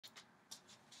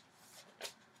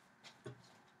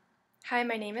Hi,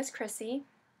 my name is Chrissy.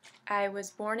 I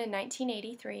was born in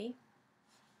 1983.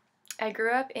 I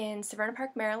grew up in Severna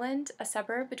Park, Maryland, a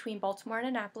suburb between Baltimore and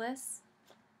Annapolis.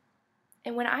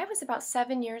 And when I was about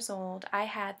 7 years old, I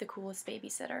had the coolest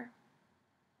babysitter.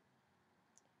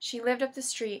 She lived up the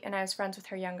street and I was friends with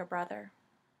her younger brother.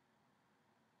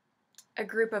 A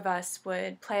group of us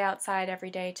would play outside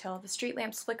every day till the street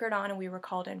lamps flickered on and we were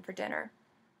called in for dinner,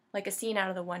 like a scene out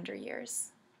of the Wonder Years.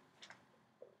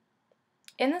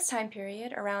 In this time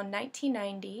period, around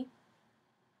 1990,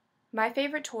 my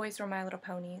favorite toys were My Little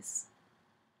Ponies.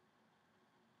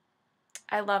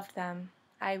 I loved them.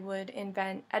 I would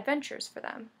invent adventures for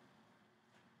them.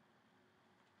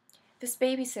 This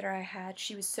babysitter I had,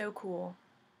 she was so cool.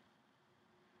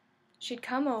 She'd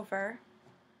come over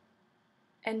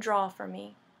and draw for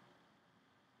me.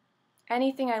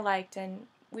 Anything I liked, and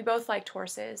we both liked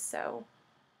horses, so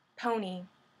pony,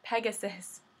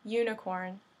 Pegasus,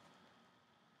 unicorn.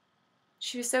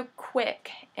 She was so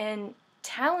quick and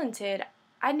talented.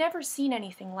 I'd never seen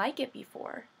anything like it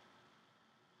before.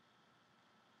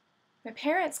 My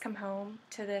parents come home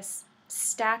to this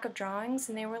stack of drawings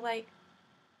and they were like,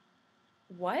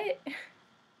 "What?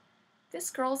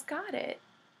 This girl's got it."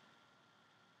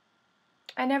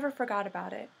 I never forgot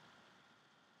about it.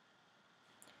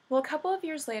 Well, a couple of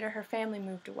years later, her family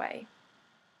moved away.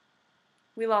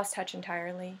 We lost touch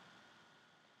entirely.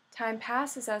 Time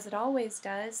passes as it always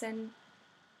does, and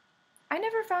I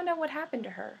never found out what happened to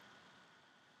her.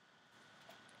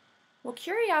 Well,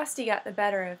 curiosity got the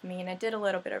better of me, and I did a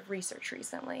little bit of research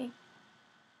recently.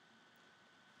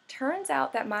 Turns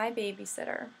out that my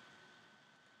babysitter,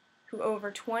 who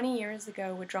over 20 years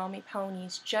ago would draw me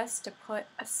ponies just to put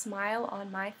a smile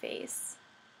on my face,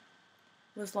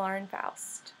 was Lauren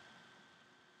Faust.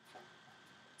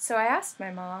 So I asked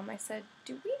my mom, I said,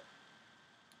 "Do we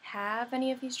have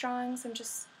any of these drawings? I'm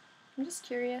just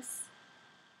curious."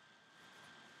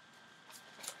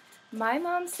 My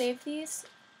mom saved these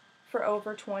for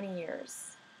over 20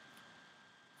 years.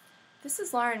 This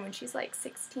is Lauren when she's like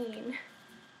 16.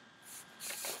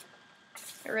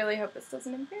 I really hope this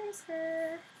doesn't embarrass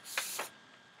her.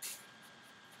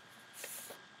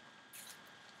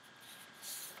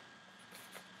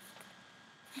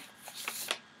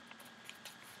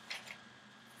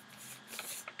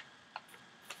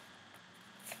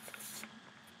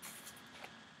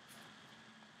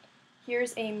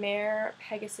 Here's a mare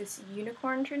Pegasus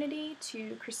unicorn trinity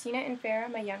to Christina and Farah,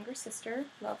 my younger sister.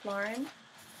 Love, Lauren.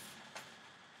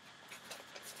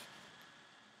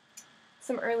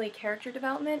 Some early character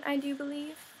development, I do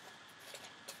believe.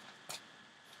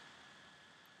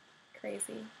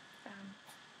 Crazy.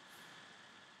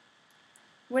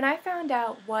 When I found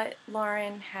out what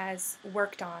Lauren has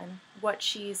worked on, what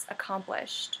she's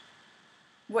accomplished,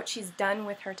 what she's done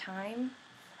with her time,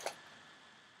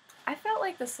 I felt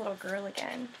like this little girl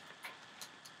again.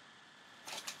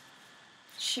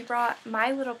 She brought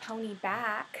My Little Pony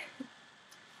back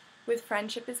with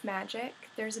Friendship is Magic.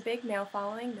 There's a big male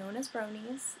following known as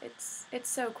bronies. It's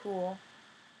so cool.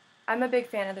 I'm a big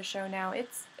fan of the show now.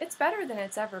 It's better than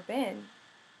it's ever been.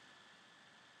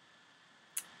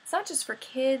 It's not just for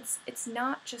kids, it's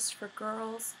not just for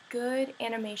girls. Good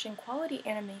animation, quality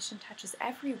animation touches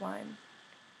everyone.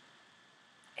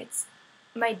 It's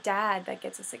my dad that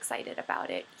gets us excited about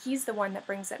it. He's the one that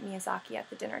brings up Miyazaki at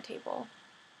the dinner table.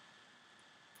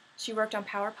 She worked on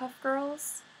Powerpuff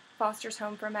Girls, Foster's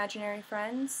Home for Imaginary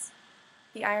Friends,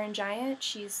 The Iron Giant.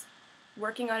 She's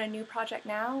working on a new project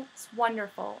now. It's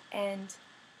wonderful and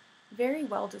very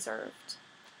well deserved.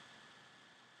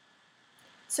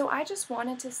 So I just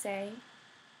wanted to say,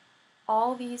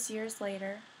 all these years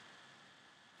later,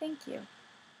 thank you.